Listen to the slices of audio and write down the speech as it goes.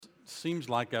seems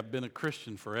like I've been a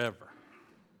Christian forever.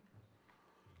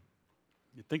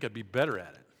 You'd think I'd be better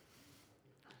at it.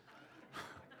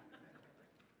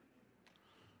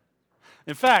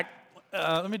 In fact,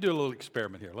 let me do a little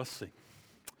experiment here. Let's see.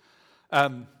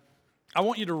 I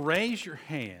want you to raise your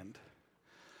hand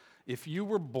if you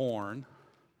were born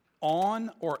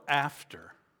on or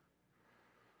after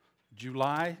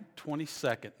July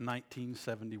 22nd,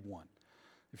 1971.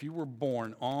 If you were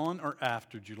born on or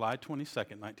after July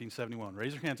 22nd, 1971,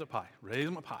 raise your hands up high. Raise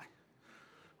them up high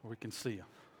where we can see them.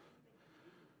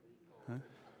 Huh?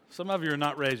 Some of you are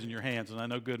not raising your hands, and I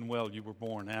know good and well you were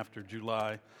born after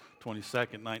July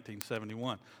 22nd,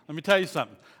 1971. Let me tell you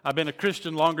something. I've been a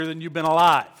Christian longer than you've been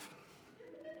alive.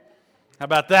 How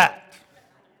about that?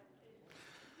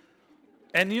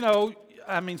 And you know,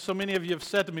 I mean, so many of you have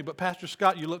said to me, but Pastor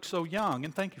Scott, you look so young,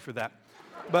 and thank you for that.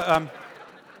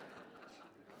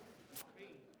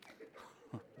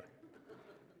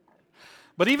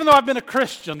 But even though I've been a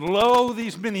Christian,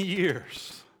 these many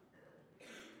years,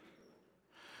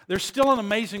 there's still an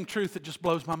amazing truth that just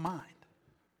blows my mind.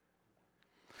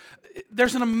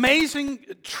 There's an amazing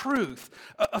truth,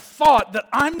 a thought that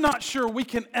I'm not sure we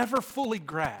can ever fully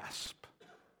grasp.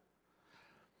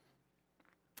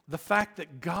 The fact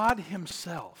that God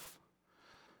Himself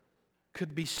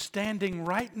could be standing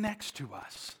right next to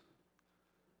us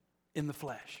in the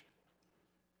flesh.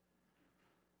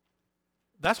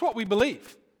 That's what we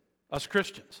believe, us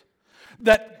Christians.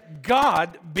 That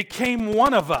God became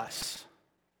one of us.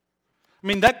 I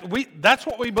mean, that's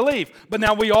what we believe. But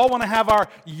now we all want to have our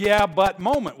yeah, but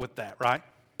moment with that, right?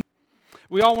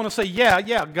 We all want to say, yeah,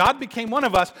 God became one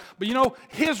of us. But you know,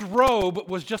 His robe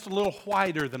was just a little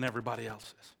whiter than everybody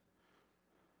else's.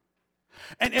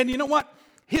 And you know what?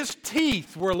 His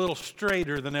teeth were a little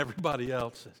straighter than everybody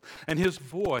else's. And His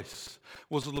voice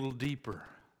was a little deeper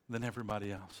than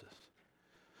everybody else's.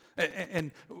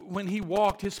 And when He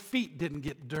walked, His feet didn't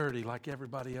get dirty like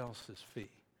everybody else's feet.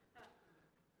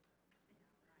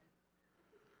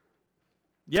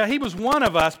 Yeah, He was one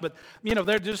of us, but, you know,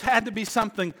 there just had to be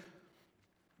something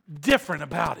different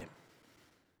about Him.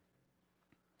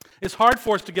 It's hard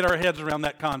for us to get our heads around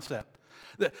that concept.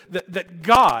 That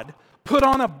God put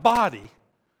on a body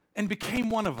and became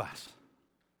one of us.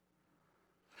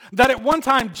 That at one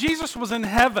time, Jesus was in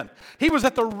heaven. He was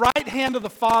at the right hand of the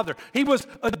Father. He was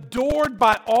adored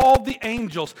by all the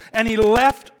angels. And He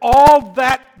left all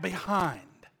that behind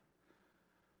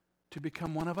to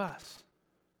become one of us.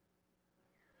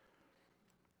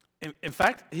 In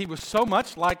fact, He was so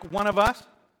much like one of us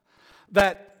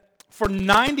that for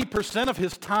 90% of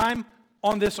His time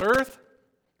on this earth,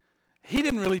 He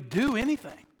didn't really do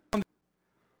anything.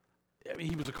 I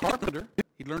mean, He was a carpenter.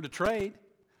 He learned a trade.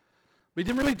 But He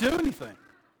didn't really do anything.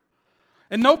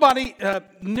 And nobody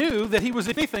knew that He was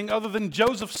anything other than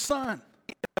Joseph's son.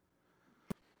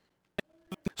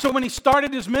 So when He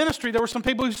started His ministry, there were some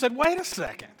people who said, wait a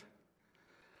second.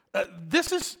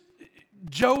 This is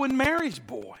Joe and Mary's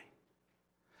boy.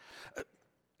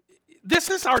 This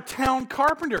is our town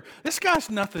carpenter. This guy's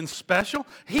nothing special.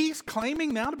 He's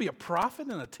claiming now to be a prophet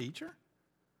and a teacher.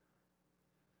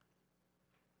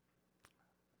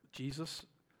 Jesus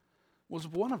was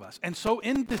one of us. And so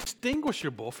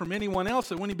indistinguishable from anyone else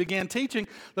that when He began teaching,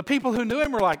 the people who knew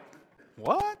Him were like,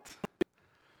 what?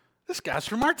 This guy's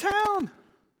from our town.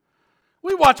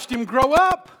 We watched him grow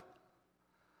up.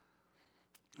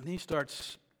 And he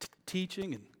starts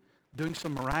teaching and doing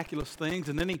some miraculous things.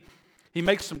 And then he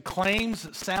makes some claims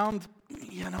that sound,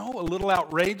 you know, a little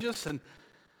outrageous and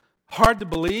hard to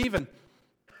believe. And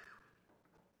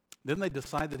then they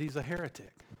decide that he's a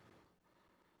heretic.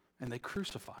 And they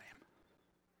crucify Him.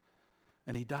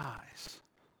 And He dies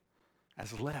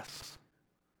as less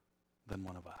than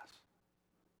one of us.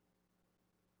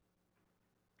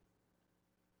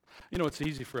 You know, it's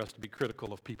easy for us to be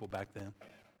critical of people back then.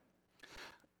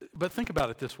 But think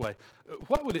about it this way.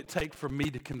 What would it take for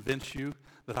me to convince you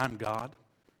that I'm God?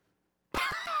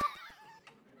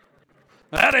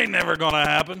 That ain't never going to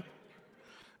happen.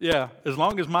 Yeah, as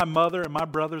long as my mother and my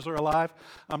brothers are alive,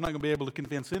 I'm not going to be able to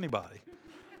convince anybody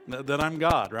that I'm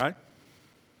God, right?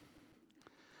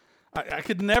 I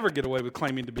could never get away with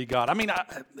claiming to be God. I mean,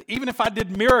 even if I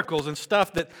did miracles and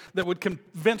stuff that would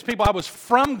convince people I was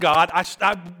from God,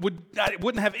 I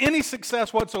wouldn't have any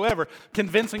success whatsoever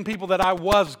convincing people that I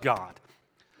was God.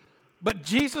 But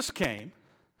Jesus came.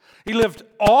 He lived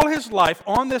all His life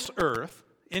on this earth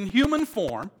in human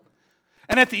form.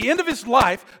 And at the end of His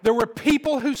life, there were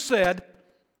people who said,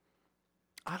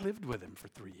 I lived with Him for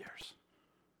 3 years.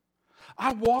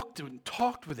 I walked and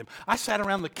talked with Him. I sat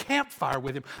around the campfire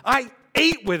with Him. I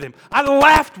ate with him. I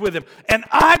laughed with him. And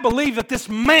I believe that this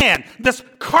man, this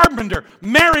carpenter,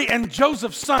 Mary and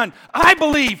Joseph's son, I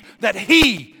believe that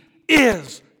he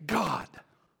is God.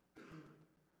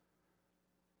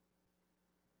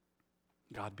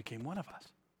 God became one of us.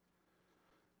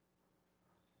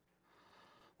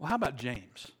 Well, how about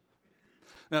James?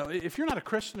 Now, if you're not a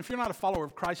Christian, if you're not a follower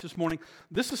of Christ this morning,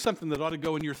 this is something that ought to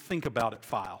go in your think about it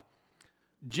file.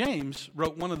 James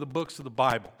wrote one of the books of the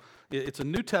Bible. It's a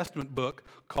New Testament book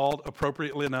called,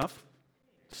 appropriately enough,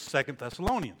 2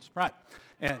 Thessalonians, right?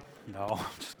 And no, I'm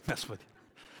just messing with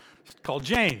you. It's called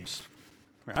James,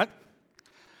 right?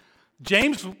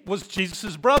 James was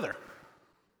Jesus' brother.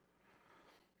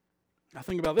 Now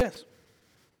think about this.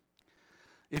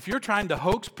 If you're trying to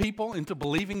hoax people into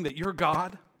believing that you're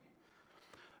God,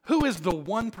 who is the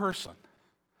one person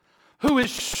who is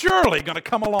surely going to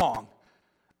come along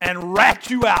and rat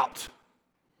you out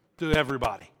to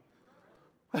everybody?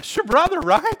 That's your brother,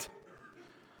 right?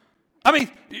 I mean,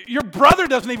 your brother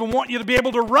doesn't even want you to be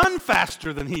able to run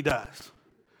faster than he does,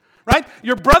 right?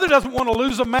 Your brother doesn't want to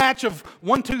lose a match of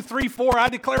 1, 2, 3, 4, I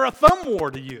declare a thumb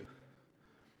war to you.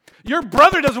 Your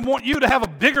brother doesn't want you to have a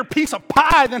bigger piece of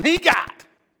pie than he got.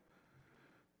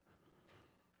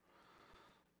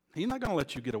 He's not going to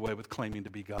let you get away with claiming to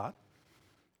be God.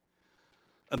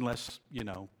 Unless, you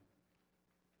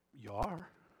are.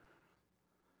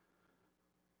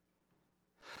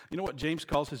 You know what James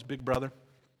calls his big brother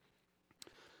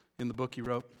in the book he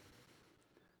wrote?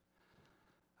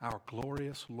 Our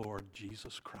glorious Lord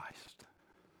Jesus Christ.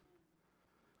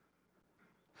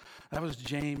 That was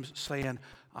James saying,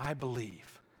 I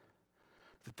believe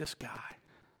that this guy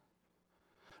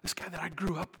that I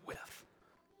grew up with,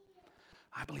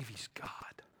 I believe he's God.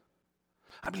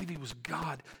 I believe he was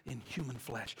God in human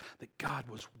flesh, that God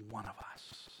was one of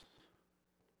us.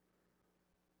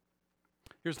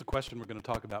 Here's the question we're going to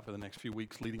talk about for the next few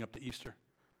weeks leading up to Easter.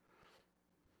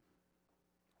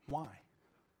 Why?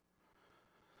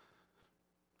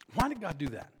 Why did God do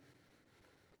that?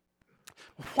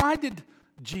 Why did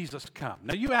Jesus come?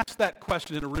 Now you ask that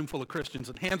question in a room full of Christians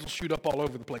and hands will shoot up all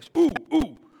over the place. Ooh,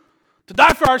 to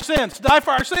die for our sins, to die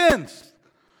for our sins.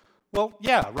 Well,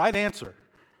 yeah, right answer.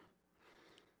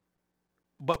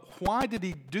 But why did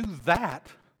he do that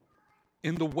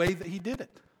in the way that he did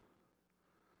it?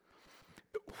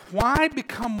 Why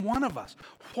become one of us?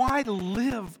 Why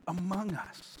live among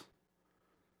us?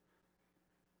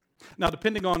 Now,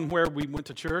 depending on where we went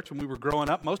to church when we were growing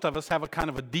up, most of us have a kind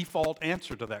of a default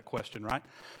answer to that question, right?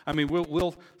 I mean,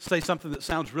 we'll say something that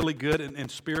sounds really good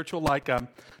and spiritual, like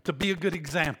to be a good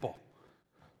example,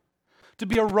 to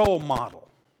be a role model,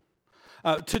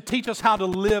 to teach us how to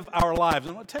live our lives.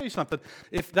 And I want to tell you something.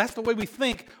 If that's the way we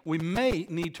think, we may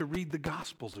need to read the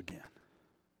Gospels again.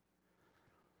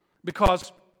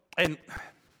 Because, and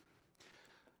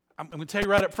I'm going to tell you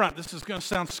right up front, this is going to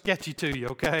sound sketchy to you,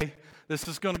 okay? This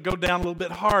is going to go down a little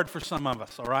bit hard for some of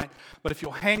us, all right? But if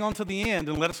you'll hang on to the end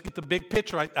and let us get the big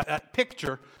picture,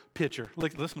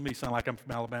 listen to me sound like I'm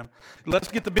from Alabama. Let's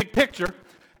get the big picture,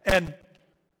 and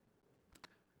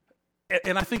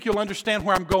I think you'll understand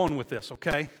where I'm going with this,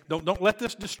 okay? Don't let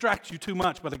this distract you too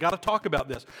much, but I got to talk about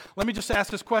this. Let me just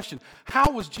ask this question.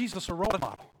 How was Jesus a role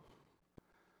model?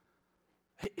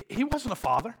 He wasn't a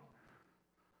father,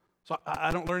 so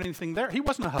I don't learn anything there. He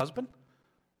wasn't a husband.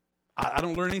 I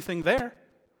don't learn anything there.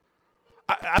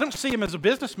 I don't see him as a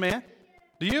businessman.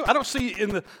 Do you? I don't see in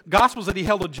the Gospels that he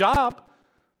held a job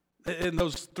in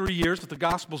those 3 years that the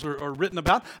Gospels are written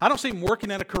about. I don't see him working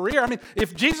in a career. I mean,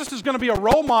 if Jesus is going to be a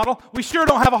role model, we sure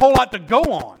don't have a whole lot to go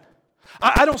on.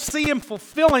 I don't see him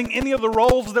fulfilling any of the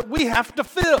roles that we have to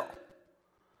fill.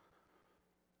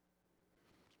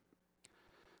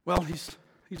 Well, he's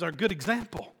our good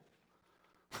example.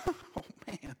 Oh,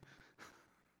 man.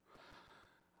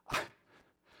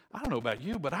 I don't know about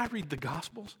you, but I read the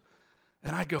Gospels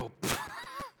and I go,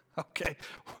 okay,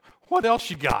 what else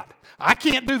you got? I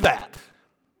can't do that.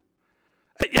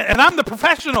 And I'm the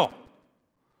professional.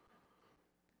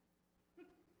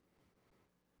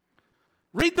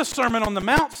 Read the Sermon on the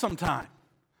Mount sometime.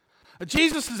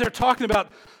 Jesus is there talking about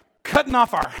cutting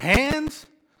off our hands,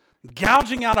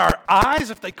 gouging out our eyes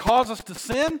if they cause us to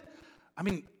sin. I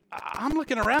mean, I'm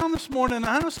looking around this morning and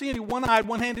I don't see any one-eyed,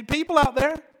 one-handed people out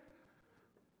there.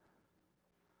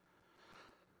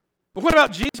 But what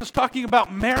about Jesus talking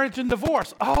about marriage and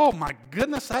divorce? Oh my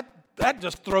goodness, that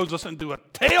just throws us into a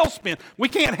tailspin. We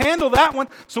can't handle that one,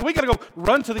 so we got to go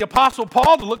run to the Apostle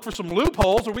Paul to look for some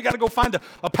loopholes, or we got to go find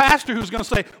a pastor who's going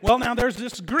to say, well, now there's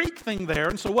this Greek thing there,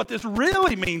 and so what this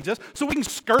really means is, so we can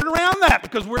skirt around that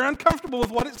because we're uncomfortable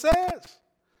with what it says.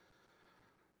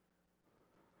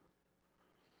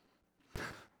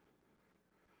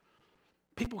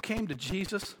 People came to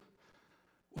Jesus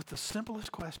with the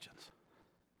simplest questions.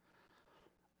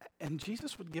 And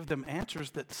Jesus would give them answers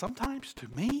that sometimes, to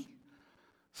me,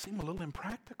 seem a little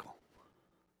impractical.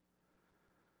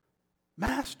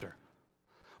 Master,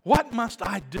 what must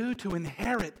I do to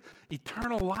inherit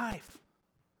eternal life?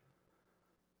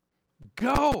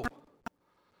 Go,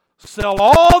 sell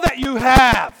all that you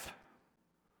have,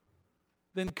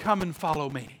 then come and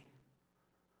follow me.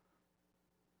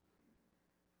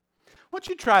 Why don't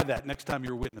you try that next time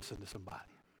you're witnessing to somebody?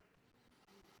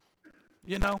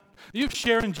 You know, you're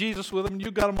sharing Jesus with them, and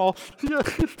you got them all, yeah,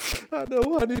 I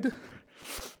know, I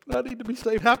need to be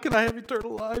saved. How can I have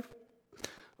eternal life?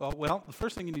 Well, the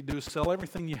first thing you need to do is sell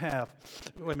everything you have.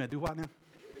 Wait a minute, do what now?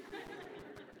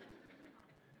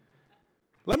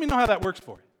 Let me know how that works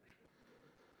for you.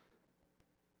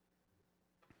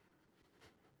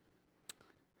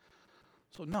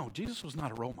 So no, Jesus was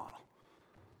not a role model.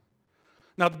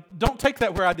 Now, don't take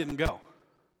that where I didn't go.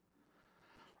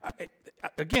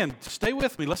 Again, stay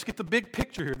with me. Let's get the big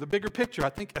picture here, the bigger picture. I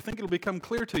think it'll become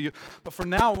clear to you. But for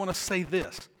now, I want to say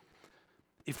this.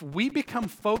 If we become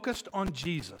focused on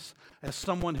Jesus as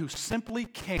someone who simply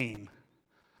came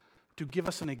to give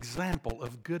us an example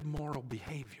of good moral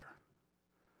behavior,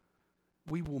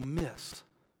 we will miss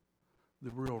the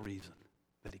real reason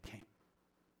that he came.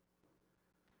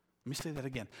 Let me say that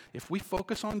again. If we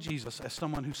focus on Jesus as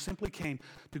someone who simply came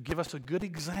to give us a good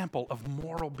example of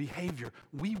moral behavior,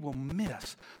 we will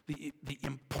miss the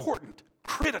important,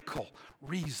 critical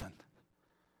reason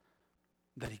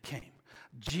that he came.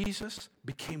 Jesus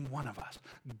became one of us.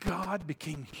 God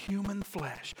became human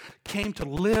flesh, came to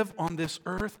live on this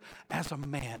earth as a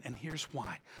man. And here's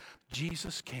why.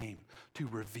 Jesus came to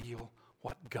reveal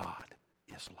what God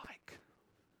is like.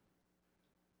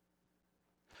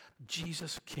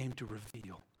 Jesus came to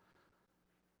reveal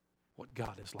what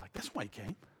God is like. That's why he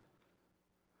came.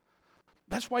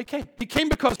 That's why he came. He came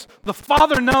because the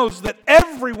Father knows that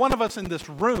every one of us in this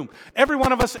room, every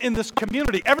one of us in this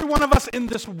community, every one of us in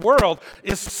this world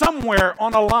is somewhere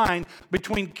on a line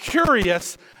between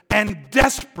curious and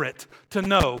desperate to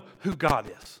know who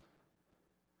God is.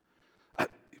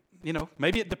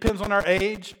 Maybe it depends on our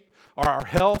age or our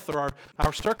health or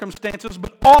our circumstances,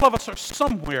 but all of us are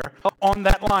somewhere on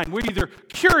that line. We're either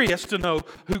curious to know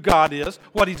who God is,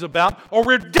 what he's about, or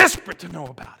we're desperate to know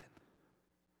about it.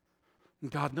 And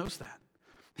God knows that.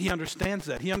 He understands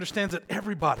that. He understands that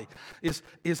everybody is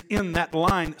in that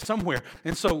line somewhere.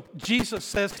 And so Jesus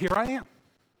says, here I am.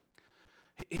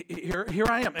 Here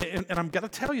I am. And I'm going to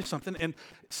tell you something. And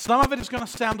some of it is going to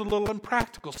sound a little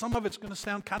impractical. Some of it's going to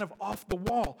sound kind of off the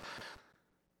wall.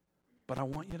 But I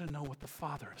want you to know what the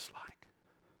Father is like.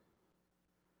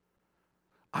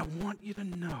 I want you to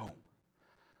know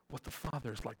what the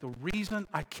Father is like. The reason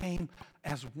I came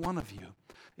as one of you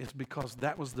is because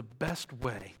that was the best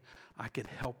way I could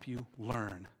help you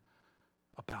learn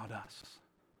about us,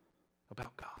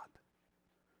 about God.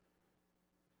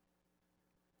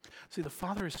 See, the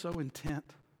Father is so intent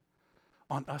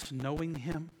on us knowing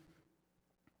him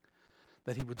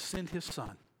that he would send his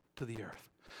Son to the earth,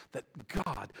 that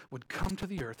God would come to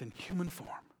the earth in human form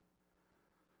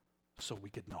so we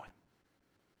could know him.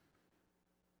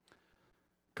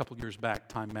 A couple years back,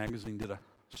 Time Magazine did a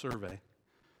survey.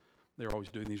 They're always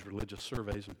doing these religious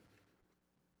surveys, and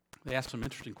they asked some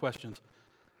interesting questions.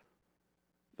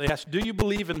 They asked, do you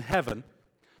believe in heaven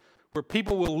where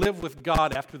people will live with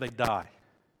God after they die?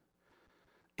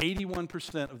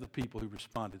 81% of the people who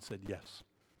responded said yes.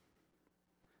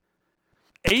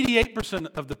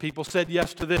 88% of the people said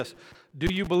yes to this.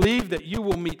 Do you believe that you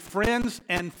will meet friends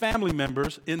and family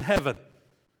members in heaven?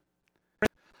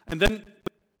 And then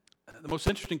the most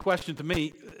interesting question to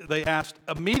me, they asked,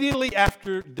 immediately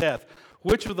after death,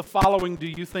 which of the following do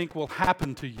you think will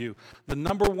happen to you? The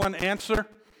number one answer,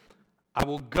 I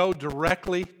will go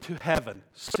directly to heaven.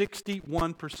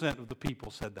 61% of the people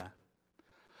said that.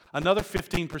 Another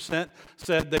 15%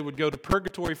 said they would go to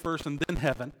purgatory first and then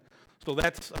heaven. So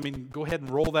that's, go ahead and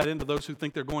roll that into those who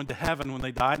think they're going to heaven when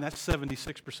they die, and that's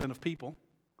 76% of people.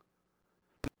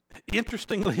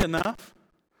 Interestingly enough,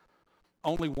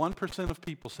 only 1% of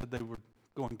people said they were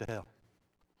going to hell.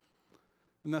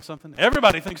 Isn't that something?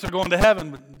 Everybody thinks they're going to heaven,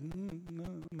 but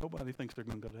nobody thinks they're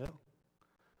going to go to hell.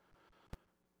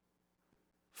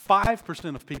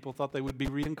 5% of people thought they would be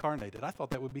reincarnated. I thought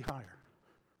that would be higher.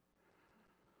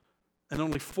 And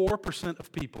only 4%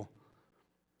 of people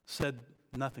said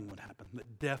nothing would happen,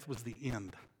 that death was the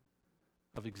end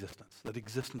of existence, that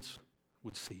existence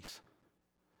would cease.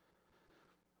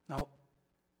 Now,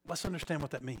 let's understand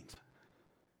what that means.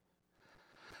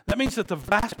 That means that the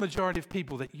vast majority of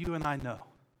people that you and I know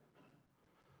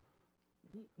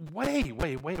way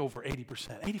over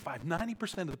 80%, 85,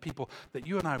 90% of the people that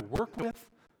you and I work with,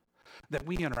 that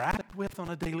we interact with on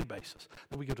a daily basis,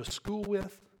 that we go to school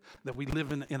with, that we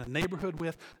live in a neighborhood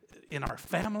with, in our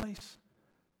families,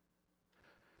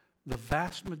 the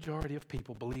vast majority of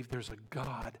people believe there's a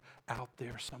God out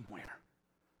there somewhere,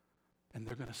 and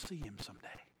they're going to see him someday.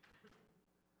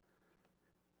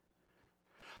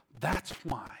 That's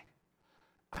why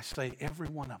I say every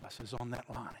one of us is on that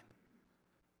line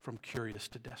from curious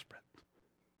to desperate.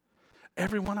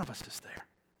 Every one of us is there.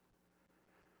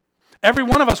 Every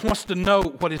one of us wants to know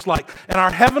what it's like. And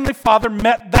our Heavenly Father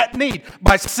met that need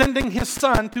by sending His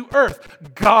Son to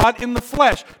earth, God in the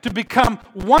flesh, to become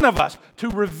one of us, to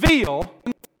reveal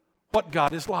what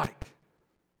God is like.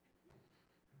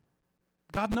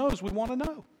 God knows we want to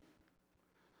know.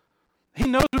 He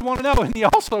knows we want to know, and He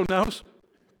also knows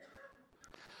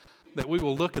that we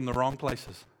will look in the wrong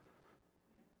places.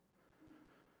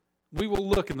 We will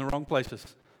look in the wrong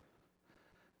places.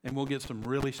 And we'll get some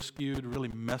really skewed, really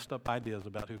messed up ideas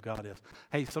about who God is.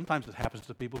 Hey, sometimes it happens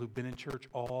to people who've been in church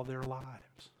all their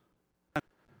lives.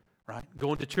 Right?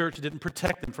 Going to church didn't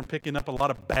protect them from picking up a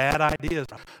lot of bad ideas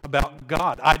about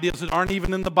God. Ideas that aren't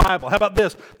even in the Bible. How about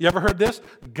this? You ever heard this?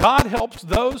 God helps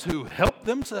those who help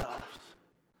themselves.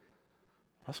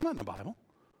 That's not in the Bible.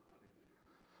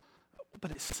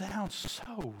 But it sounds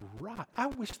so right. I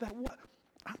wish that was.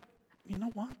 You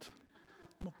know what?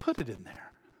 I'm going to put it in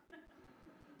there.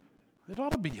 It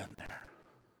ought to be in there.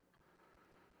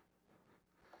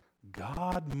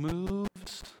 God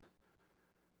moves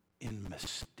in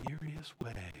mysterious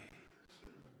ways.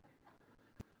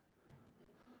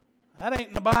 That ain't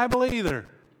in the Bible either.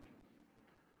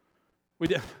 We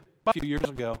did a few years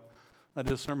ago. I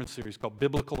did a sermon series called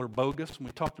Biblical or Bogus, and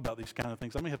we talked about these kind of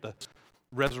things. I may have to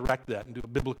resurrect that and do a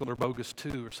Biblical or Bogus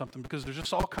 2 or something, because there's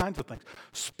just all kinds of things.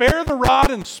 Spare the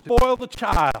rod and spoil the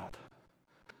child.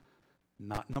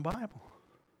 Not in the Bible.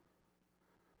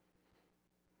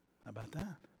 How about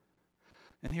that?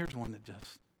 And here's one that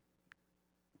just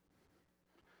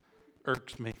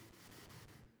irks me.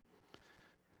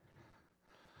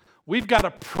 We've got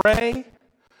to pray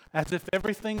as if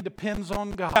everything depends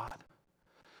on God.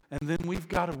 And then we've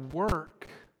got to work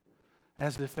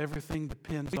as if everything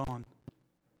depends on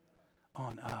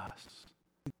us.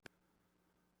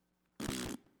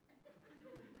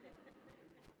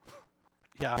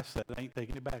 Yeah, I said it. I ain't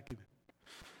taking it back either.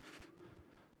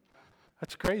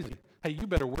 That's crazy. Hey, you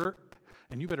better work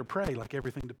and you better pray like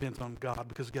everything depends on God,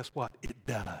 because guess what? It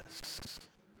does.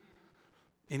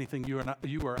 Anything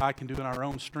you or I can do in our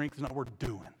own strength is not worth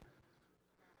doing.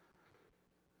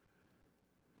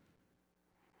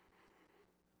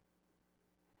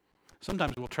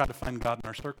 Sometimes we'll try to find God in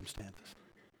our circumstances.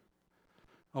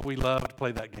 Oh, we love to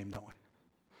play that game, don't we?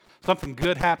 Something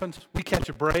good happens, we catch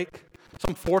a break.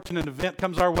 Some fortunate event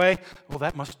comes our way. Well,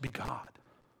 that must be God.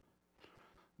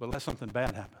 But let something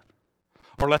bad happen.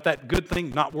 Or let that good thing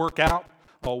not work out.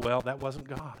 Oh, well, that wasn't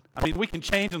God. I mean, we can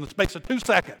change in the space of 2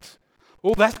 seconds.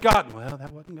 Oh, that's God. Well,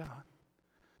 that wasn't God.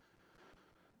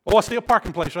 Oh, I see a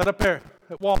parking place right up there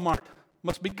at Walmart.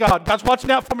 Must be God. God's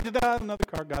watching out for me today. Another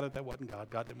car got it. That wasn't God.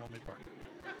 God didn't want me to park.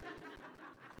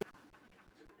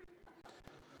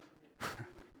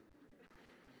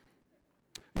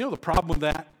 You know the problem with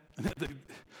that?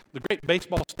 The great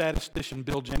baseball statistician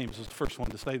Bill James was the first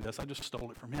one to say this. I just stole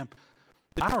it from him.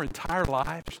 Our entire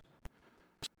lives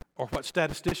are what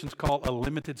statisticians call a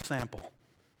limited sample.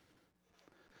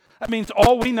 That means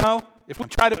all we know, if we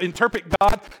try to interpret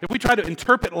God, if we try to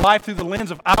interpret life through the lens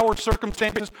of our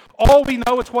circumstances, all we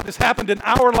know is what has happened in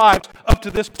our lives up to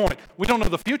this point. We don't know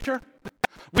the future.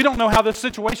 We don't know how this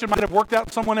situation might have worked out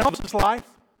in someone else's life.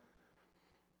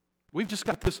 We've just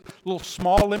got this little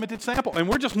small limited sample, and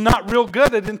we're just not real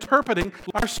good at interpreting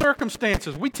our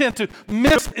circumstances. We tend to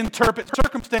misinterpret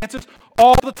circumstances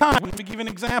all the time. Let me give you an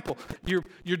example. Your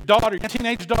daughter, your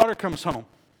teenage daughter comes home,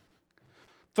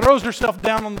 throws herself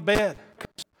down on the bed,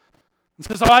 and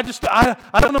says, I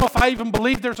don't know if I even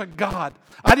believe there's a God.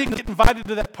 I didn't get invited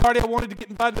to that party. I wanted to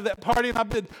get invited to that party, and I've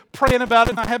been praying about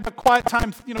it, and I had my quiet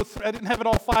time. I didn't have it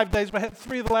all 5 days, but I had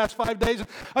 3 of the last 5 days. And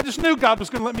I just knew God was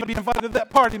going to let me be invited to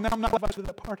that party. Now I'm not invited to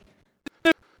that party.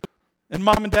 And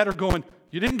Mom and Dad are going,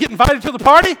 you didn't get invited to the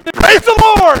party? Praise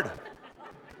the Lord!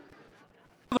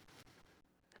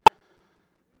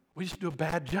 We just do a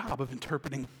bad job of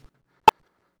interpreting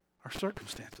our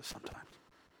circumstances sometimes.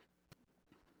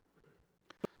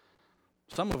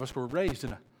 Some of us were raised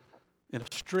in a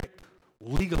strict,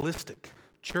 legalistic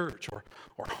church or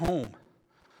home.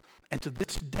 And to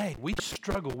this day, we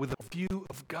struggle with a view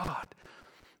of God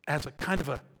as a kind of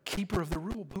a keeper of the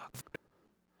rule book.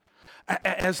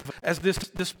 as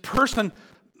this person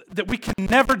that we can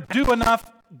never do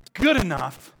enough, good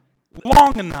enough,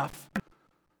 long enough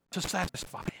to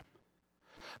satisfy him.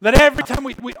 That every time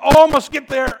we almost get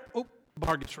there, the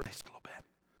bar gets raised a little bit.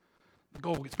 The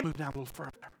goal gets moved down a little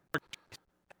further.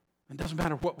 It doesn't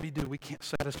matter what we do, we can't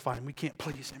satisfy him, we can't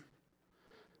please him.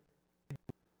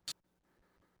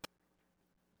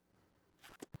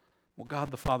 Well,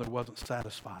 God the Father wasn't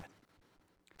satisfied.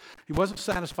 He wasn't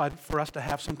satisfied for us to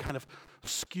have some kind of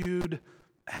skewed,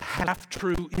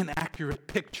 half-true, inaccurate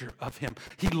picture of him.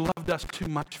 He loved us too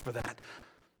much for that.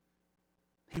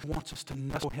 He wants us to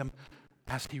know him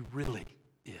as he really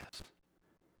is.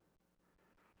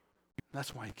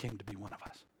 That's why he came to be one of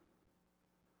us.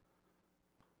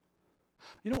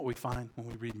 You know what we find when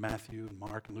we read Matthew and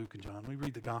Mark and Luke and John? We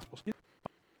read the Gospels.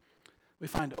 We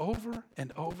find over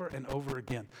and over and over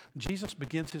again, Jesus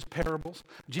begins his parables,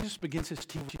 Jesus begins his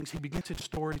teachings, he begins his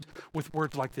stories with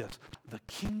words like this: the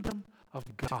kingdom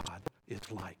of God is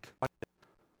like.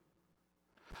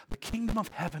 The kingdom of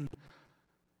heaven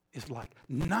is like.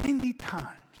 90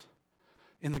 times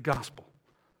in the gospel,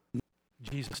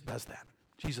 Jesus does that.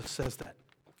 Jesus says that.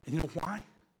 And you know why?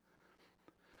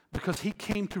 Because he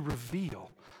came to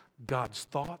reveal God's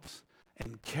thoughts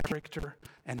and character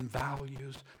and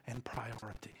values and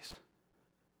priorities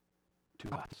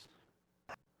to us.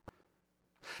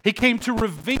 He came to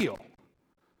reveal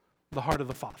the heart of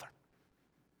the Father.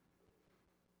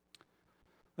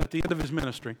 At the end of his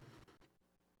ministry,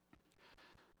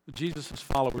 Jesus'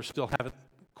 followers still haven't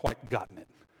quite gotten it.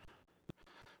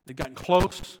 They've gotten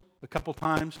close a couple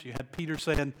times. You had Peter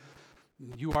saying,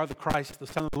 "You are the Christ, the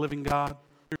Son of the living God."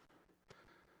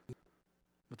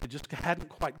 But they just hadn't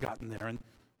quite gotten there. And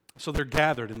so they're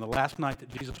gathered, and the last night that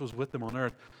Jesus was with them on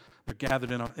earth, they're gathered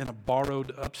in a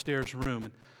borrowed upstairs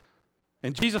room.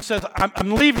 And Jesus says,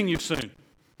 I'm leaving you soon.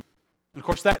 And of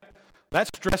course, that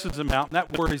stresses them out, and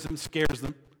that worries them, scares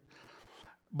them.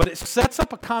 But it sets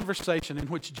up a conversation in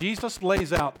which Jesus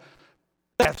lays out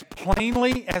as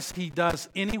plainly as he does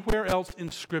anywhere else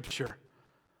in Scripture,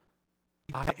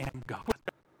 I am God.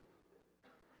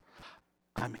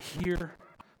 I'm here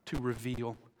to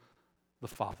reveal the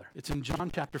Father. It's in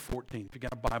John chapter 14. If you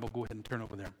got a Bible, go ahead and turn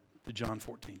over there to John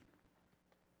 14.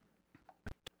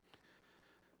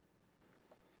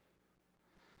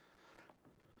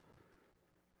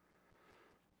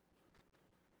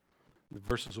 The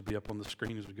verses will be up on the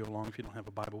screen as we go along if you don't have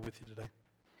a Bible with you today.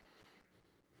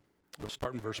 We'll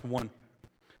start in verse 1.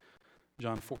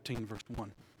 John 14, verse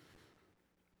 1.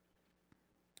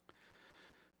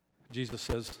 Jesus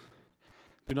says,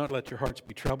 "Do not let your hearts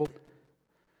be troubled.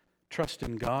 Trust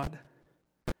in God.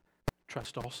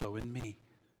 Trust also in me."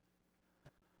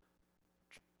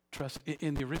 Trust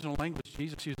in the original language,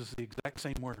 Jesus uses the exact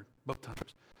same word both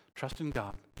times. Trust in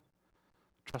God.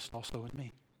 Trust also in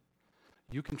me.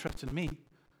 You can trust in me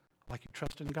like you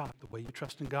trust in God. The way you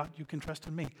trust in God, you can trust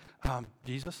in me.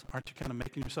 Jesus, aren't you kind of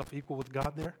making yourself equal with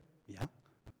God there? Yeah.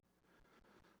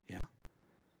 Yeah.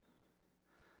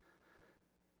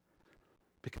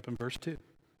 Pick up in verse 2.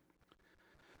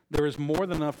 "There is more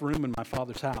than enough room in my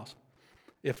Father's house.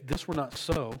 If this were not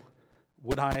so,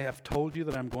 would I have told you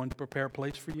that I'm going to prepare a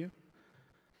place for you?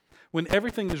 When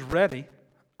everything is ready,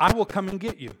 I will come and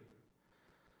get you,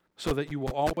 so that you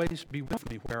will always be with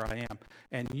me where I am.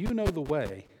 And you know the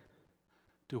way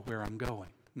to where I'm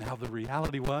going." Now, the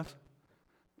reality was,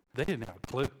 they didn't have a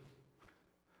clue.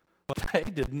 They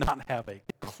did not have a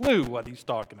clue what he's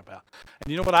talking about.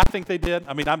 And you know what I think they did?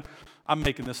 I mean, I'm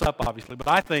making this up, obviously, but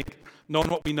I think, knowing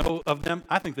what we know of them,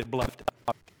 I think they bluffed it.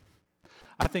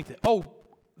 I think that,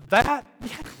 that?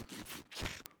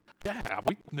 Yeah,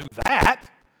 we knew that.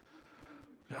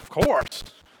 Of course.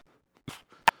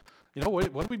 You know, what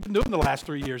have we been doing the last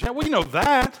 3 years? Yeah, we know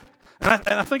that. And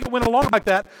I think it went along like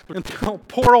that until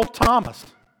poor old Thomas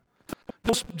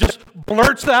just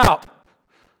blurts out,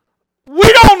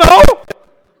 "We don't know."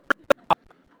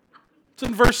 It's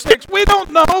in verse 6. "We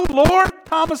don't know, Lord."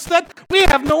 Thomas said, "We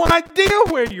have no idea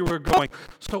where you were going.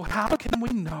 So how can we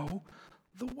know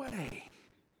the way?"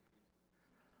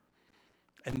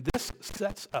 And this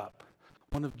sets up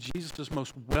one of Jesus'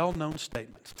 most well-known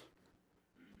statements.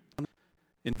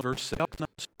 In verse 7,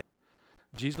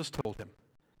 Jesus told him,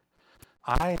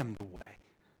 "I am the way,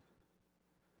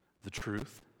 the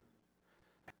truth,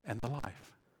 and the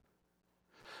life.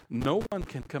 No one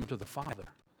can come to the Father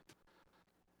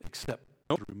except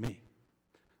through me."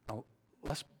 Now,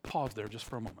 let's pause there just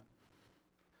for a moment.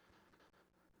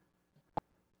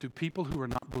 To people who are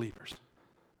not believers,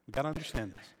 we've got to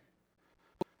understand this.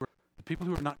 To people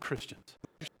who are not Christians,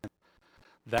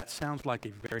 that sounds like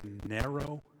a very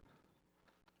narrow,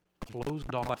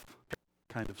 closed off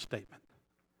kind of statement,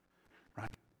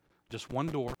 right? Just one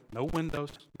door, no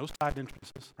windows, no side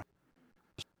entrances. Right?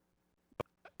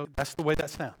 That's the way that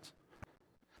sounds.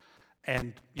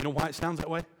 And you know why it sounds that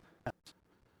way?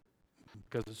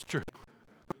 Because it's true.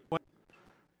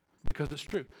 Because it's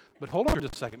true. But hold on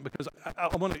just a second, because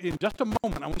I want to, in just a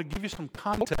moment, I want to give you some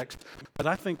context that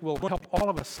I think will help all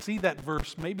of us see that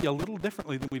verse maybe a little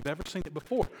differently than we've ever seen it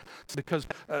before. Because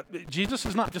Jesus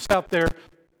is not just out there,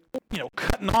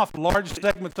 cutting off large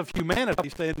segments of humanity,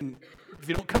 saying, if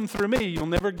you don't come through me, you'll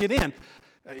never get in.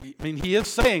 I mean, he is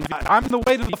saying, I'm the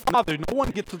way to the Father. No one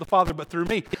gets to the Father but through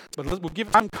me. But we'll give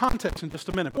some context in just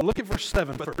a minute. We'll look at verse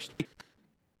 7 first.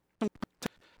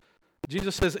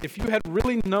 Jesus says, if you had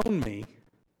really known me,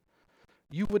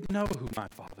 you would know who my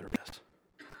Father is.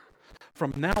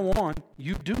 From now on,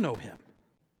 you do know him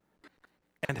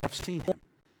and have seen him.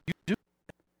 You do.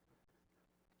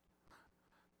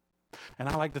 And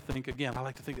I like to think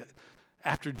that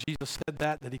after Jesus said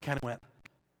that he kind of went,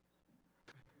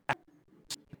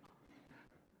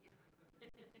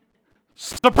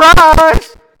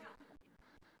 surprise!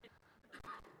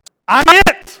 I'm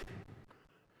it!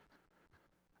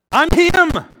 I'm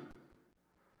him!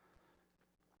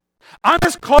 I'm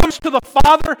as close to the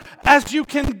Father as you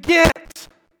can get.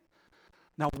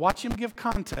 Now watch him give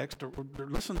context, or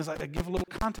listen as I give a little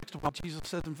context of what Jesus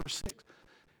says in verse 6.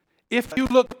 If you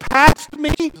look past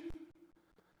me,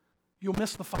 you'll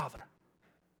miss the Father.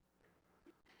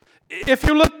 If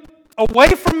you look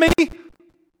away from me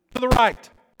to the right,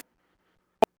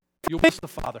 you'll miss the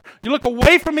Father. You look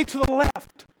away from me to the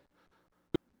left,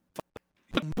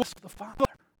 you'll miss the Father.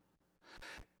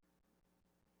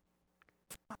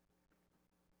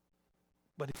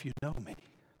 But if you know me,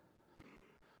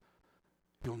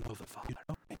 you'll know the Father.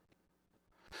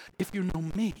 If you know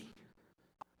me,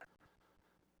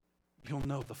 you'll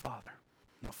know the Father.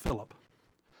 Now Philip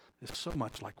is so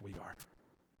much like we are.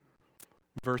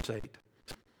 Verse 8.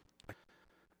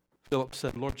 Philip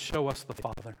said, Lord, show us the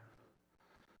Father,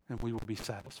 and we will be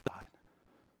satisfied.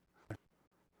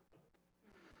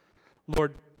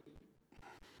 Lord,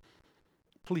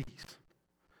 please,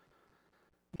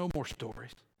 no more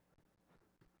stories.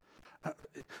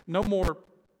 No more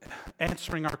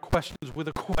answering our questions with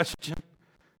a question.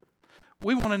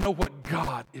 We want to know what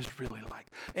God is really like.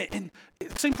 And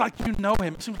it seems like you know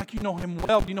him. It seems like you know him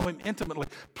well. You know him intimately.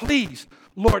 Please,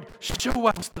 Lord, show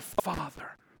us the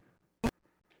Father.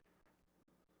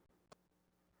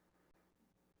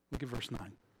 Look at verse 9.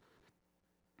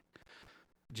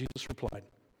 Jesus replied,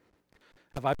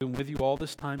 have I been with you all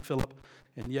this time, Philip,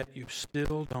 and yet you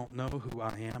still don't know who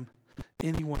I am?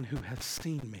 Anyone who has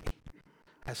seen me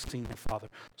has seen the Father.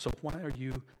 So why are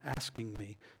you asking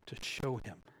me to show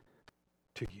him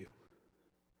to you?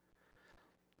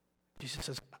 Jesus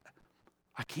says,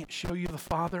 I can't show you the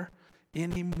Father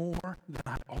any more than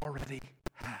I already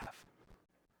have.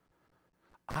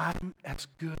 I'm as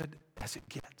good as it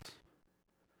gets.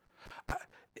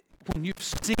 When you've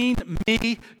seen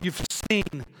me, you've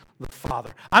seen the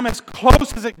Father. I'm as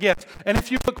close as it gets. And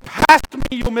if you look past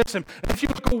me, you'll miss him. And if you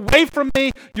look away from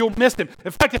me, you'll miss him.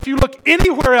 In fact, if you look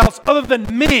anywhere else other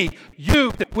than me,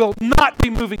 you will not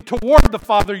be moving toward the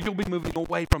Father. You'll be moving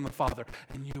away from the Father.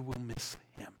 And you will miss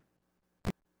him.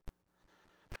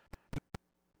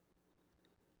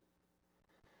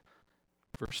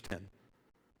 Verse 10.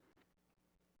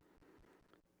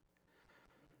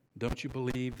 Don't you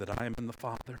believe that I am in the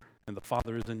Father, and the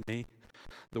Father is in me?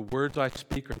 The words I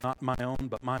speak are not my own,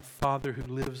 but my Father who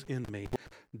lives in me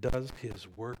does his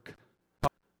work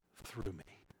through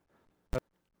me.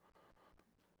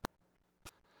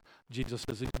 Jesus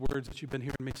says, these words that you've been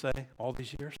hearing me say all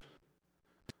these years,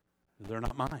 they're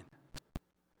not mine.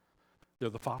 They're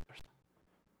the Father's.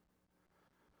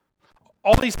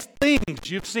 All these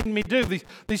things you've seen me do,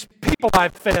 these people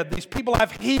I've fed, these people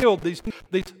I've healed, these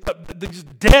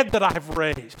dead that I've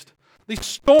raised, these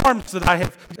storms that I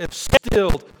have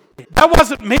stilled, that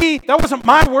wasn't me. That wasn't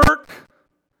my work.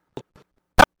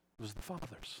 It was the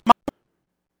Father's.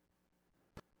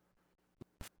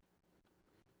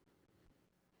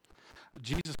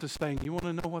 Jesus is saying, you want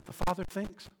to know what the Father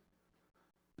thinks?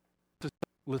 Just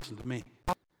listen to me.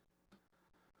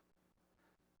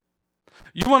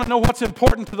 You want to know what's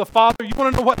important to the Father? You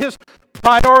want to know what his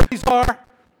priorities are?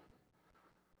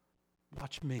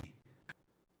 Watch me.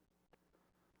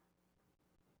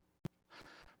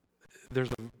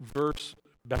 There's a verse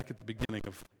back at the beginning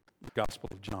of the Gospel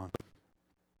of John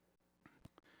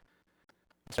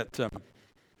that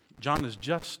John has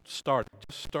just started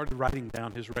writing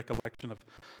down his recollection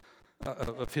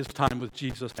of his time with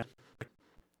Jesus.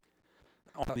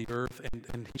 on the earth,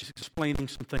 and he's explaining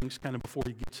some things kind of before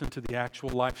he gets into the actual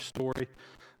life story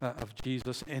of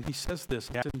Jesus. And he says this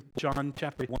in John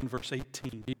chapter 1, verse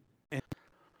 18. And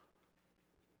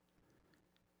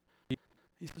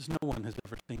he says, no one has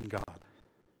ever seen God,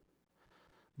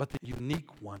 but the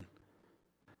unique one,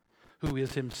 who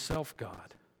is himself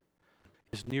God,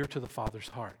 is near to the Father's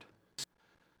heart.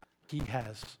 He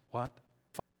has what?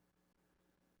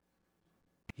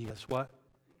 He has what?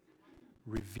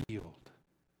 Revealed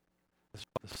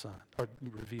the Son, or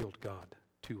revealed God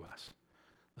to us.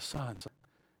 The Son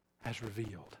has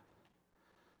revealed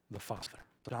the Father.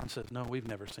 John says, no, we've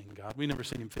never seen God. We've never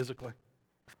seen him physically.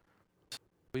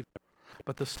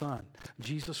 But the Son,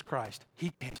 Jesus Christ,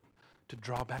 he came to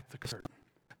draw back the curtain,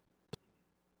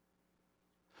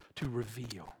 to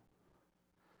reveal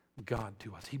God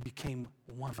to us. He became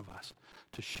one of us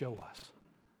to show us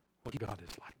what God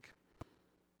is like.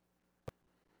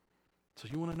 So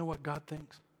you want to know what God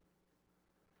thinks?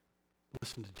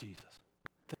 Listen to Jesus.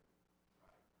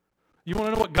 You want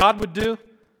to know what God would do?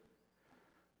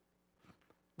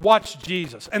 Watch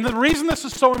Jesus. And the reason this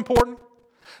is so important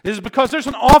is because there's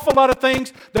an awful lot of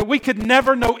things that we could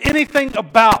never know anything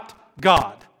about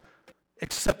God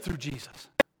except through Jesus.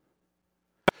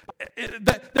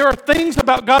 There are things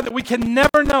about God that we can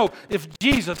never know if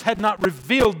Jesus had not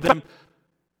revealed them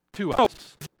to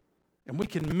us. And we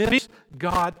can miss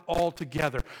God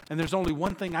altogether. And there's only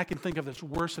one thing I can think of that's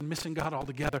worse than missing God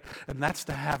altogether, and that's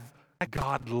to have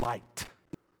God light.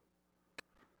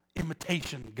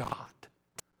 Imitation God.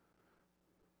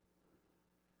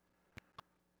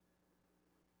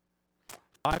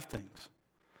 Five things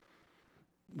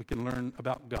we can learn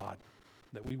about God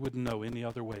that we wouldn't know any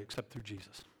other way except through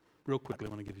Jesus. Real quickly, I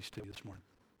want to give these to you this morning.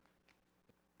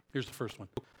 Here's the first one.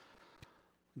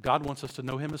 God wants us to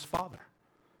know him as Father.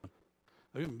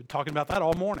 We've been talking about that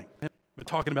all morning. We've been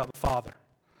talking about the Father.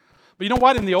 But you know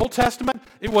what? In the Old Testament,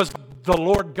 it was the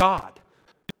Lord God.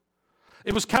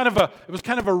 It was kind of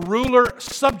a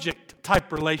ruler-subject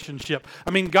type relationship.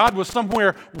 I mean, God was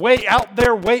somewhere way out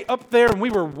there, way up there, and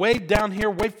we were way down here,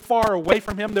 way far away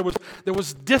from him. There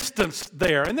was distance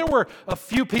there. And there were a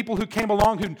few people who came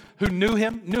along who knew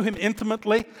him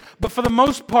intimately. But for the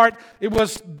most part, it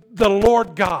was the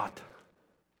Lord God.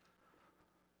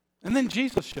 And then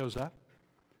Jesus shows up.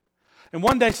 And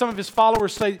one day some of his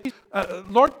followers say,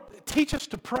 Lord, teach us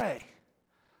to pray.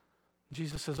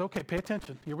 Jesus says, okay, pay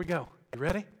attention. Here we go. You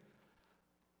ready?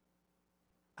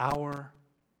 Our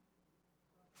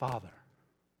Father,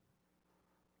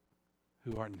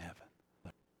 who art in heaven.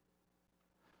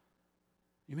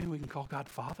 You mean we can call God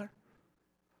Father?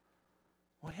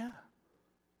 Well, yeah.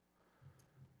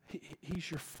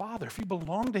 He's your Father. If you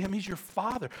belong to him, he's your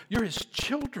Father. You're his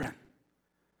children.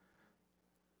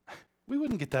 We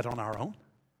wouldn't get that on our own.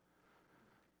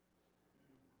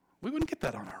 We wouldn't get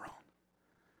that on our own.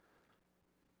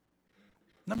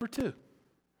 Number two,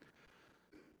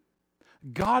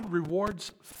 God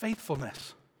rewards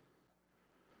faithfulness.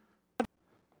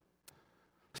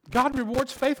 God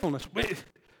rewards faithfulness.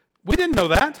 We didn't know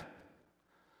that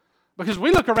because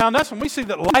we look around us and we see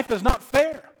that life is not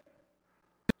fair.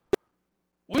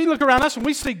 We look around us and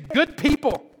we see good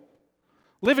people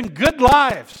living good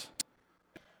lives.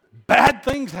 Bad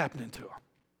things happening to them.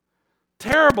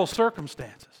 Terrible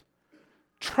circumstances.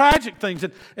 Tragic things.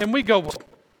 And we go, well,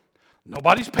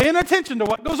 nobody's paying attention to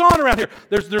what goes on around here.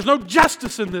 There's no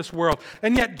justice in this world.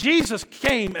 And yet Jesus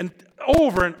came and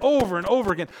over and over and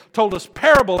over again told us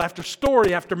parable after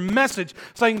story after message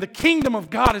saying the kingdom of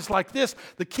God is like this.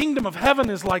 The kingdom of heaven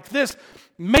is like this.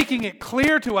 Making it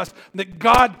clear to us that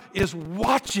God is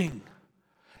watching.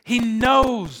 He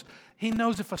knows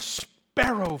if a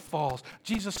sparrow falls.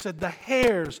 Jesus said the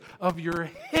hairs of your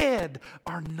head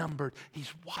are numbered.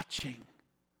 He's watching.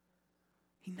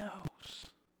 He knows.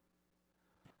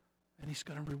 And he's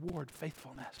going to reward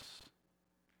faithfulness.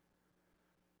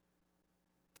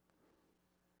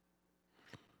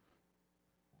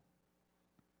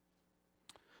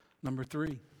 Number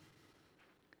three,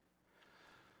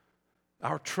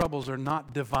 our troubles are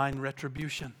not divine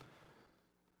retribution.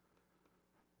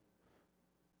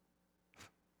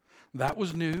 That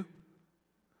was new.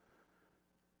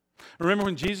 Remember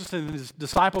when Jesus and his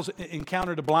disciples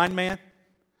encountered a blind man?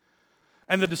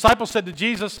 And the disciples said to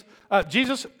Jesus,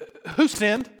 Jesus, who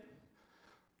sinned?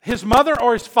 His mother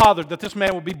or his father that this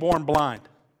man will be born blind?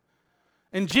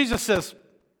 And Jesus says,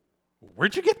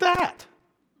 where'd you get that?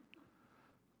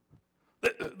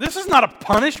 This is not a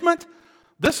punishment.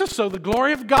 This is so the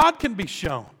glory of God can be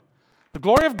shown. The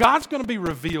glory of God's going to be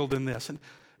revealed in this.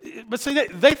 But see,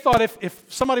 they thought if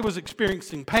somebody was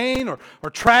experiencing pain or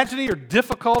tragedy or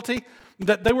difficulty,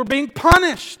 that they were being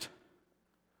punished.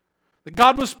 That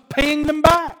God was paying them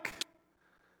back.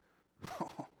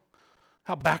 Oh,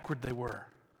 how backward they were.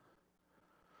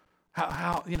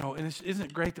 How and isn't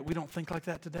it great that we don't think like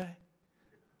that today?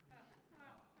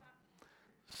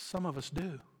 Some of us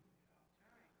do.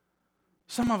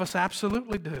 Some of us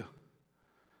absolutely do.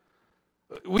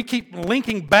 We keep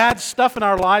linking bad stuff in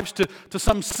our lives to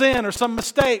some sin or some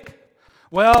mistake.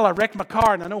 Well, I wrecked my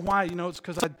car, and I know why. It's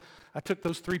because I took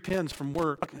those 3 pins from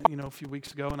work, a few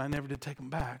weeks ago, and I never did take them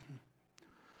back.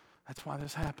 That's why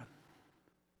this happened.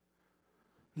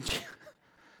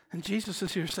 And Jesus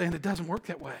is here saying it doesn't work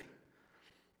that way.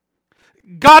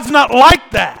 God's not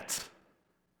like that.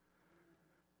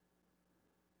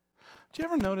 Did you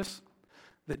ever notice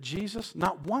that Jesus,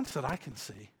 not once that I can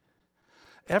see,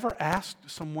 ever asked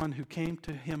someone who came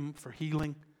to him for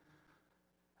healing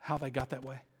how they got that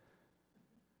way?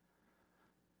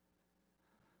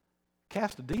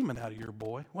 Cast a demon out of your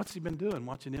boy. What's he been doing?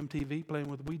 Watching MTV, playing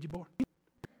with a Ouija board?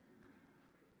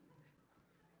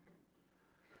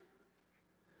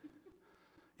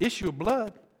 Issue of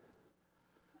blood.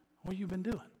 What have you been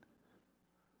doing?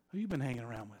 Who you been hanging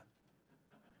around with?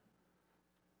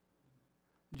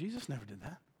 Jesus never did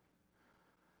that.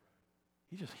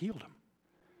 He just healed him.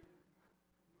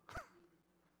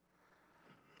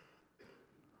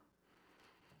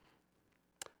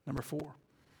 Number 4.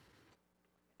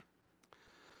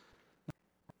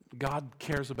 God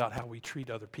cares about how we treat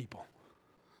other people.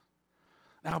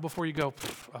 Now, before you go,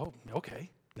 oh, okay,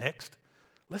 next.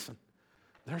 Listen,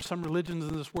 there are some religions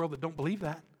in this world that don't believe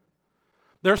that.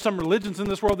 There are some religions in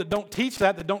this world that don't teach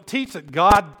that don't teach that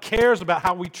God cares about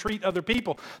how we treat other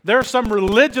people. There are some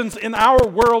religions in our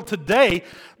world today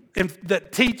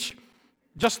that teach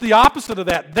just the opposite of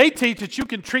that. They teach that you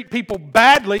can treat people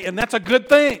badly, and that's a good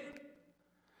thing.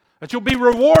 That you'll be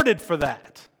rewarded for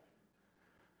that.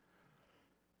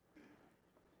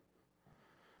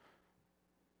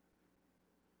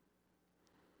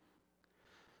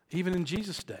 Even in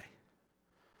Jesus' day,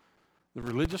 the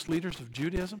religious leaders of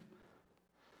Judaism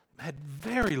had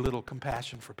very little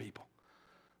compassion for people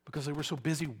because they were so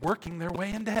busy working their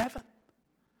way into heaven.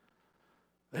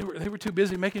 They were too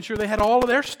busy making sure they had all of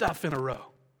their stuff in a row.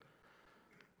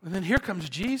 And then here comes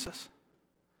Jesus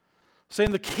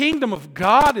saying the kingdom of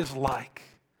God is like.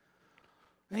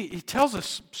 And he tells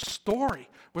this story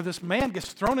where this man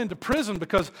gets thrown into prison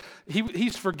because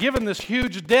he's forgiven this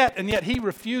huge debt, and yet he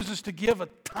refuses to give a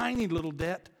tiny little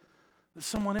debt that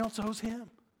someone else owes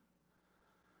him.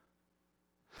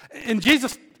 And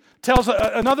Jesus tells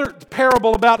another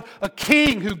parable about a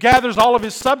king who gathers all of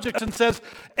his subjects and says,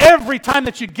 every time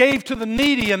that you gave to the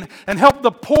needy and helped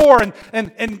the poor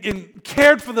and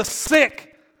cared for the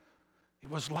sick, it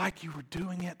was like you were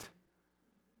doing it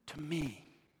to me.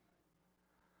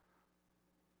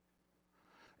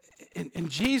 And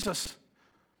Jesus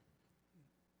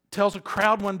tells a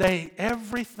crowd one day,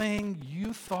 everything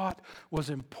you thought was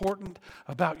important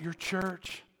about your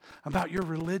church, about your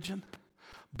religion,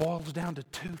 boils down to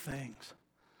 2 things.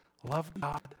 Love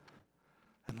God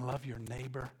and love your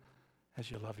neighbor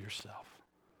as you love yourself.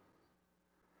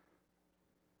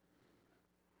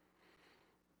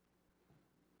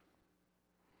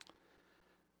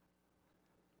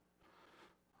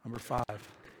 Number 5.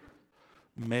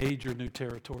 Major new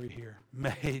territory here.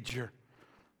 Major.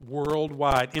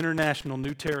 Worldwide, international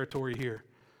new territory here.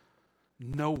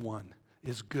 No one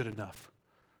is good enough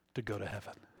to go to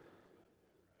heaven.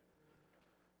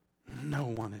 No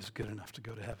one is good enough to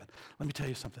go to heaven. Let me tell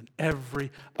you something.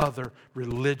 Every other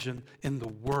religion in the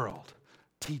world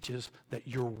teaches that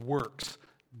your works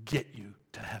get you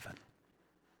to heaven.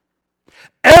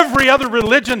 Every other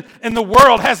religion in the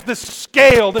world has this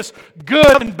scale, this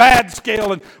good and bad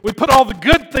scale, and we put all the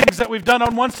good things that we've done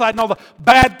on one side and all the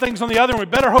bad things on the other, and we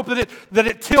better hope that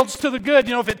it tilts to the good.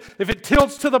 If it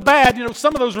tilts to the bad,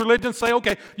 some of those religions say,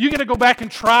 okay, you got to go back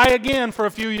and try again for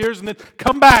a few years and then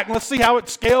come back and let's see how it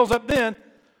scales up then.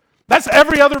 That's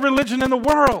every other religion in the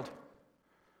world.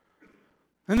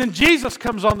 And then Jesus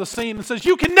comes on the scene and says,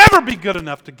 you can never be good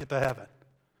enough to get to heaven.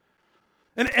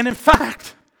 And in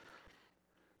fact,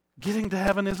 getting to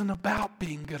heaven isn't about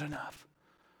being good enough.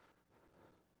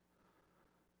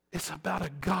 It's about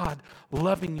a God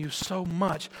loving you so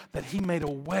much that He made a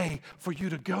way for you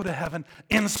to go to heaven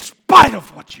in spite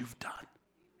of what you've done.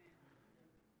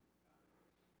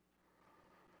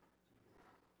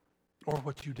 Or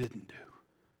what you didn't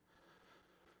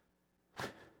do.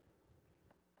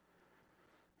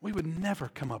 We would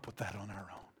never come up with that on our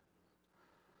own.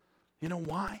 You know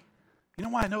why? You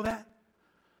know why I know that?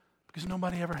 Because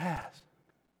nobody ever has.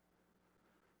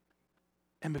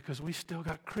 And because we still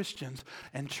got Christians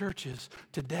and churches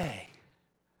today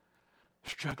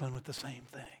struggling with the same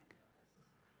thing.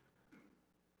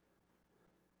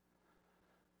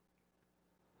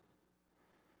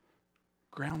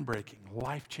 groundbreaking,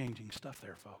 life-changing stuff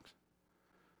there, folks.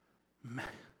 Man.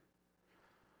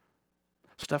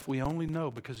 Stuff we only know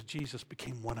because Jesus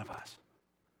became one of us.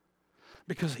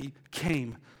 Because he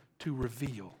came to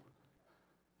reveal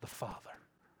the Father.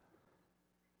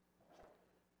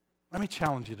 Let me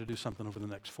challenge you to do something over the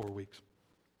next 4 weeks.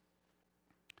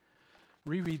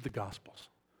 Reread the Gospels.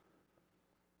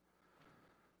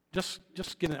 Just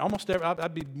get in.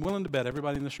 I'd be willing to bet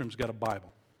everybody in this room's got a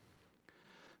Bible.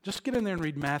 Just get in there and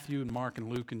read Matthew and Mark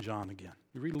and Luke and John again.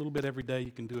 You read a little bit every day.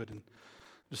 You can do it in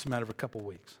just a matter of a couple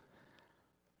weeks.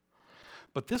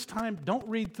 But this time, don't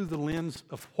read through the lens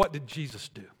of what did Jesus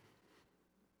do.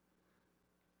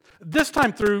 This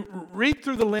time read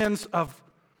through the lens of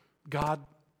God,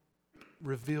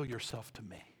 reveal yourself to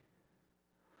me.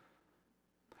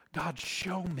 God,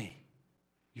 show me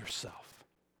yourself.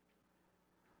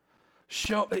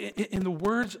 Show, in the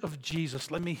words of Jesus,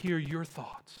 let me hear your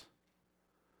thoughts.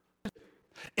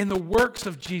 In the works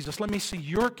of Jesus, let me see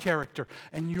your character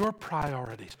and your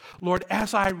priorities. Lord,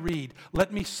 as I read,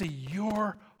 let me see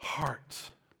your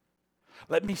heart.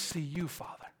 Let me see you,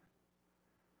 Father,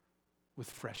 with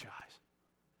fresh eyes.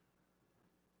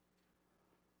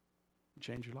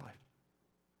 Change your life.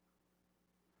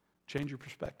 Change your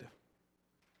perspective.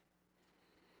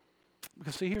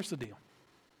 Because see, here's the deal.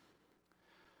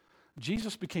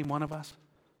 Jesus became one of us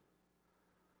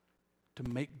to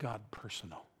make God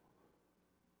personal.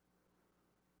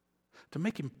 To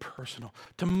make him personal.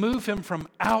 To move him from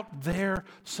out there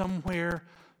somewhere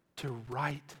to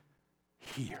right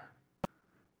here.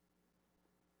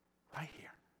 Right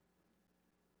here.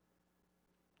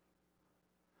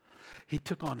 He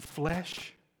took on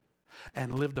flesh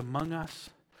and lived among us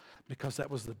because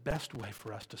that was the best way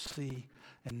for us to see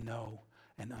and know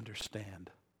and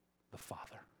understand the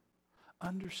Father.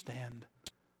 Understand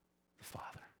the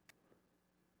Father.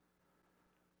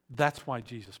 That's why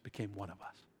Jesus became one of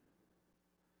us.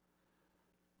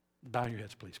 Bow your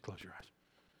heads, please. Close your eyes.